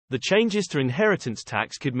The changes to inheritance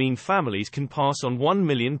tax could mean families can pass on £1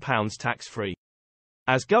 million tax-free.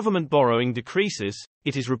 As government borrowing decreases,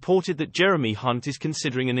 it is reported that Jeremy Hunt is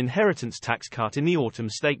considering an inheritance tax cut in the autumn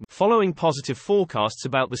statement. Following positive forecasts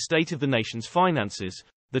about the state of the nation's finances,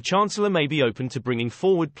 the Chancellor may be open to bringing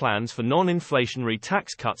forward plans for non-inflationary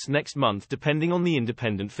tax cuts next month depending on the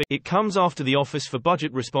independent figure. It comes after the Office for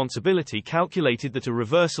Budget Responsibility calculated that a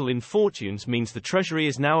reversal in fortunes means the Treasury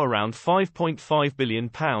is now around £5.5 billion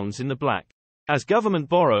in the black. As government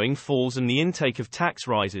borrowing falls and the intake of tax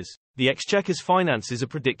rises, the Exchequer's finances are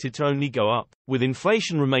predicted to only go up. With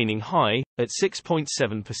inflation remaining high, at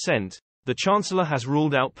 6.7%, the Chancellor has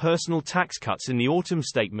ruled out personal tax cuts in the autumn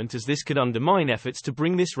statement as this could undermine efforts to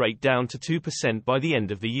bring this rate down to 2% by the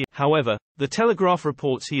end of the year. However, The Telegraph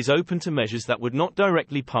reports he is open to measures that would not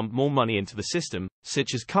directly pump more money into the system,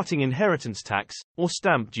 such as cutting inheritance tax, or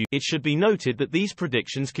stamp duty. It should be noted that these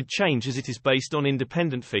predictions could change as it is based on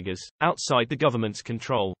independent figures, outside the government's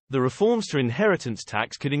control. The reforms to inheritance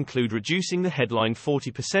tax could include reducing the headline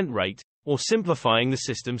 40% rate, or simplifying the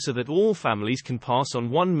system so that all families can pass on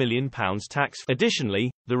 £1 million tax.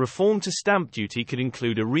 Additionally, the reform to stamp duty could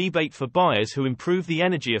include a rebate for buyers who improve the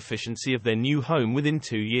energy efficiency of their new home within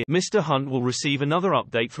 2 years. Mr. Hunt will receive another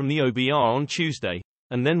update from the OBR on Tuesday,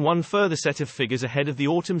 and then one further set of figures ahead of the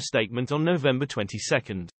autumn statement on November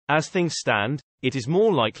 22. As things stand, it is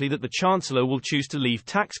more likely that the Chancellor will choose to leave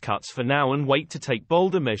tax cuts for now and wait to take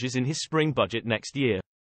bolder measures in his spring budget next year.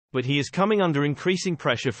 But he is coming under increasing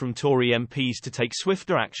pressure from Tory MPs to take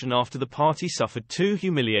swifter action after the party suffered 2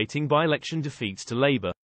 humiliating by-election defeats to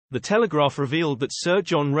Labour. The Telegraph revealed that Sir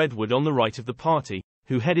John Redwood on the right of the party,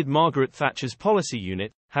 who headed Margaret Thatcher's policy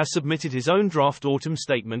unit, has submitted his own draft autumn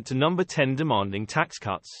statement to Number 10 demanding tax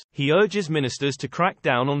cuts. He urges ministers to crack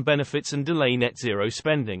down on benefits and delay net zero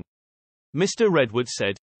spending. Mr. Redwood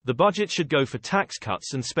said, "The budget should go for tax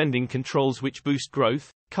cuts and spending controls which boost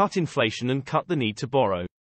growth, cut inflation and cut the need to borrow."